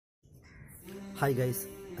Hi guys,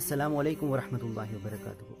 அஸ்ஸலாமு அலைக்கும் வரஹ்மத்துல்லாஹி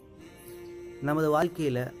வபரகாத்துஹு. நமது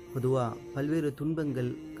வாழ்க்கையில் பொதுவாக பல்வேறு துன்பங்கள்,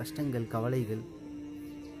 கஷ்டங்கள், கவலைகள்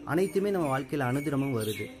அனைத்துமே நம்ம வாழ்க்கையில் அனுதினமும்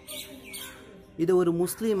வருது. இதை ஒரு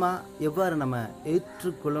முஸ்லீமாக எவ்வாறு நம்ம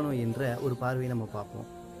ஏற்றுக்கொள்ளணும் என்ற ஒரு பார்வையை நம்ம பார்ப்போம்.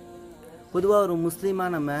 பொதுவாக ஒரு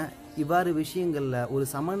முஸ்லீமாக நம்ம இவ்வாறு விஷயங்களில் ஒரு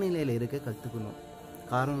சமநிலையில் இருக்க கற்றுக்கணும்.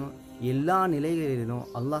 காரணம், எல்லா நிலைகளிலும்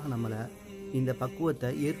அல்லாஹ் நம்மளை இந்த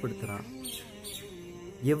பக்குவத்தை ஏற்படுத்துகிறான்.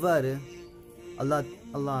 எவ்வாறு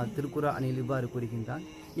அல்லாஹ் திருக்குர்ஆனில் இவ்வாறு கூறுகின்றான்,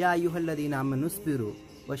 யா அய்யுஹல்லதீன ஆமனு ஸ்பிரு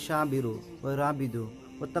வஷாபிரு வராபிது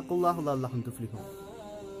வத்தகுல்லாஹ லஅல்லகும் துஃப்லிஹூன்.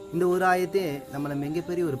 இந்த ஒரு ஆயத்தே நம்மளை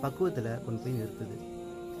மிகப்பெரிய ஒரு பக்குவத்தில் கொண்டு போய் நிறுத்துது.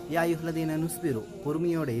 யா அய்யுஹல்லதீன நுஸ்பிரு,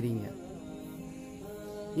 பொறுமையோடு இருங்க,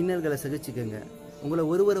 இன்னல்களை சகிச்சுக்கங்க, உங்களை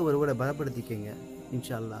ஒருவரை பலப்படுத்திக்கங்க,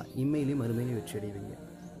 இன்ஷா அல்லாஹ் இம்மையிலையும் மறுமையிலையும் வெற்றி அடைவீங்க.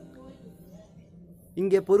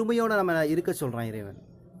 இங்கே பொறுமையோடு நம்ம இருக்க சொல்கிறான் இறைவன்,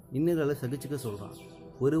 இன்னல்களை சகிச்சுக்க சொல்கிறான்,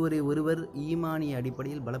 ஒருவர் ஈமானிய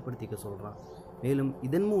அடிப்படையில் பலப்படுத்திக்க சொல்கிறான். மேலும்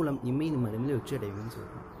இதன் மூலம் இம்மையின் மறுமையில் வெற்றி அடைவீங்கன்னு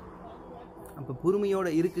சொல்கிறான். அப்போ பொறுமையோடு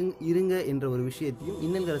இருங்க என்ற ஒரு விஷயத்தையும்,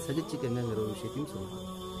 இன்னல்களை சகிச்சுக்கங்கிற ஒரு விஷயத்தையும் சொல்கிறான்.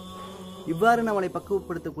 இவ்வாறு நம்மளை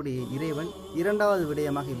பக்குவப்படுத்தக்கூடிய இறைவன் இரண்டாவது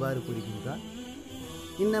விடயமாக இவ்வாறு கூறுகின்றார்,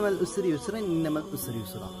 இன்னமல் உஸ்ரி யுஸ்ரன் இன்னமல் உஸ்ரி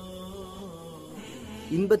யுஸ்ரா.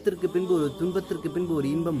 இன்பத்திற்கு பின்பு ஒரு துன்பத்திற்கு பின்பு ஒரு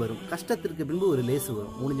இன்பம் வரும், கஷ்டத்திற்கு பின்பு ஒரு லேசு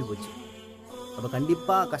வரும், முடிஞ்சு போச்சு. அப்போ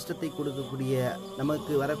கண்டிப்பாக கஷ்டத்தை கொடுக்கக்கூடிய,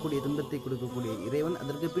 நமக்கு வரக்கூடிய துன்பத்தை கொடுக்கக்கூடிய இறைவன்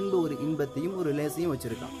அதற்கு பின்பு ஒரு இன்பத்தையும் ஒரு லேசையும்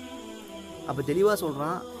வச்சுருக்கான். அப்போ தெளிவாக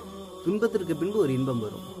சொல்கிறான், துன்பத்திற்கு பின்பு ஒரு இன்பம்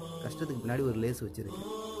வரும், கஷ்டத்துக்கு பின்னாடி ஒரு லேசு வச்சுருக்கு.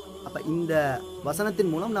 அப்போ இந்த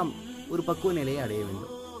வசனத்தின் மூலம் நாம் ஒரு பக்குவ நிலையை அடைய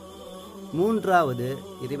வேண்டும். மூன்றாவது,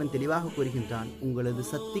 இறைவன் தெளிவாக கூறுகின்றான், உங்களது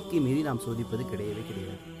சக்திக்கு மீறி நாம் சோதிப்பது கிடையவே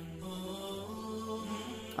கிடையாது.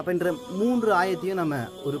 அப்போ என்ற 3 ஆயத்தையும் நம்ம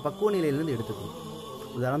ஒரு பக்குவ நிலையிலிருந்து எடுத்துக்கணும்.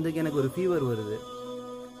 உதாரணத்துக்கு எனக்கு ஒரு ஃபீவர் வருது,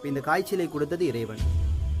 இப்போ இந்த காய்ச்சலை கொடுத்தது இறைவன்,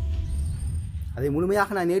 அதை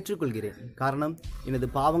முழுமையாக நான் ஏற்றுக்கொள்கிறேன். காரணம், எனது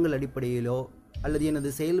பாவங்கள் அடிப்படையிலோ அல்லது எனது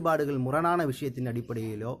செயல்பாடுகள் முரணான விஷயத்தின்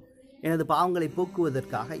அடிப்படையிலோ எனது பாவங்களை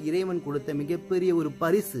போக்குவதற்காக இறைவன் கொடுத்த மிகப்பெரிய ஒரு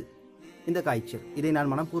பரிசு இந்த காய்ச்சல். இதை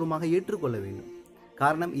நான் மனப்பூர்வமாக ஏற்றுக்கொள்ள வேண்டும்.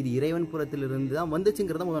 காரணம், இது இறைவன் புறத்திலிருந்து தான்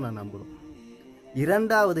வந்துச்சுங்கிறத முதல் நான் நம்பணும்.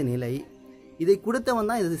 இரண்டாவது நிலை, இதை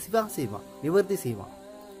கொடுத்தவன் தான் இதை செய்வான், நிவர்த்தி செய்வான்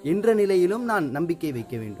என்ற நிலையிலும் நான் நம்பிக்கை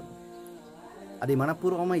வைக்க வேண்டும். அதை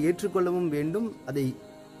மனப்பூர்வமாக ஏற்றுக்கொள்ளவும் வேண்டும். அதை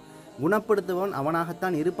குணப்படுத்துவன்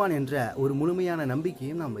அவனாகத்தான் இருப்பான் என்ற ஒரு முழுமையான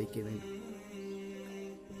நம்பிக்கையும் நாம் வைக்க வேண்டும்.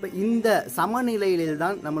 இப்போ இந்த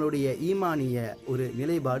சமநிலையில்தான் நம்மளுடைய ஈமானிய ஒரு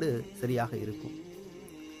நிலைப்பாடு சரியாக இருக்கும்.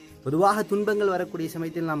 பொதுவாக துன்பங்கள் வரக்கூடிய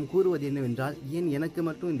சமயத்தில் நாம் கூறுவது என்னவென்றால், ஏன் எனக்கு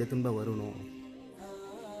மட்டும் இந்த துன்பம் வரணும்,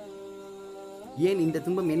 ஏன் இந்த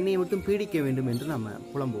துன்பம் என்னை மட்டும் பீடிக்க வேண்டும் என்று நம்ம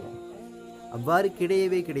புலம்புவோம். அவ்வாறு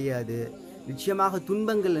கிடையவே கிடையாது. நிச்சயமாக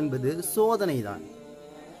துன்பங்கள் என்பது சோதனை தான்.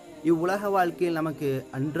 இவ்வுலக வாழ்க்கையில் நமக்கு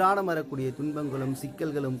அன்றாடம் வரக்கூடிய துன்பங்களும்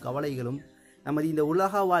சிக்கல்களும் கவலைகளும் நமது இந்த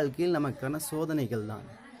உலக வாழ்க்கையில் நமக்கான சோதனைகள் தான்.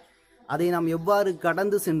 அதை நாம் எவ்வாறு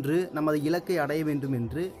கடந்து சென்று நமது இலக்கை அடைய வேண்டும்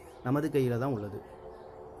என்று நமது கையில் தான் உள்ளது.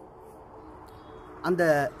 அந்த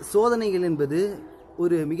சோதனைகள் என்பது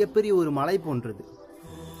ஒரு மிகப்பெரிய ஒரு மலை போன்றது,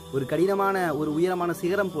 ஒரு கடினமான ஒரு உயரமான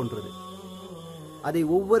சிகரம் போன்றது. அதை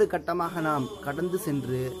ஒவ்வொரு கட்டமாக நாம் கடந்து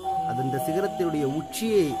சென்று அந்த சிகரத்தினுடைய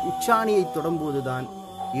உச்சாணியை தொடரும்போதுதான்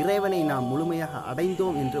இறைவனை நாம் முழுமையாக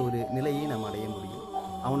அடைந்தோம் என்ற ஒரு நிலையை நாம் அடைய முடியும்.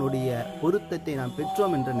 அவனுடைய பொருத்தத்தை நாம்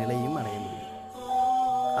பெற்றோம் என்ற நிலையும் அடைய முடியும்.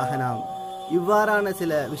 ஆக நாம் இவ்வாறான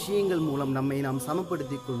சில விஷயங்கள் மூலம் நம்மை நாம்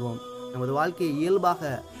சமப்படுத்திக் கொள்வோம், நமது வாழ்க்கையை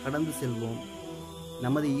இயல்பாக கடந்து செல்வோம்.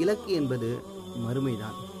 நமது இலக்கு என்பது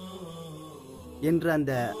மறுமைதான் என்ற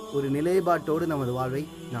அந்த ஒரு நிலைப்பாட்டோடு நமது வாழ்வை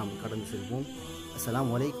நாம் கடந்து செல்வோம்.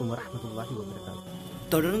 அஸ்ஸலாமு அலைக்கும் வரஹ்மத்துல்லாஹி வபரகாத்துஹு.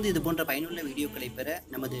 தொடர்ந்து இது போன்ற பயனுள்ள வீடியோக்களை பெற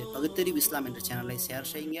நமது பகுத்தறிவு இஸ்லாம் என்ற சேனலை ஷேர்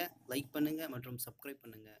செய்யுங்க, லைக் பண்ணுங்க மற்றும் சப்ஸ்கிரைப்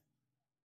பண்ணுங்க.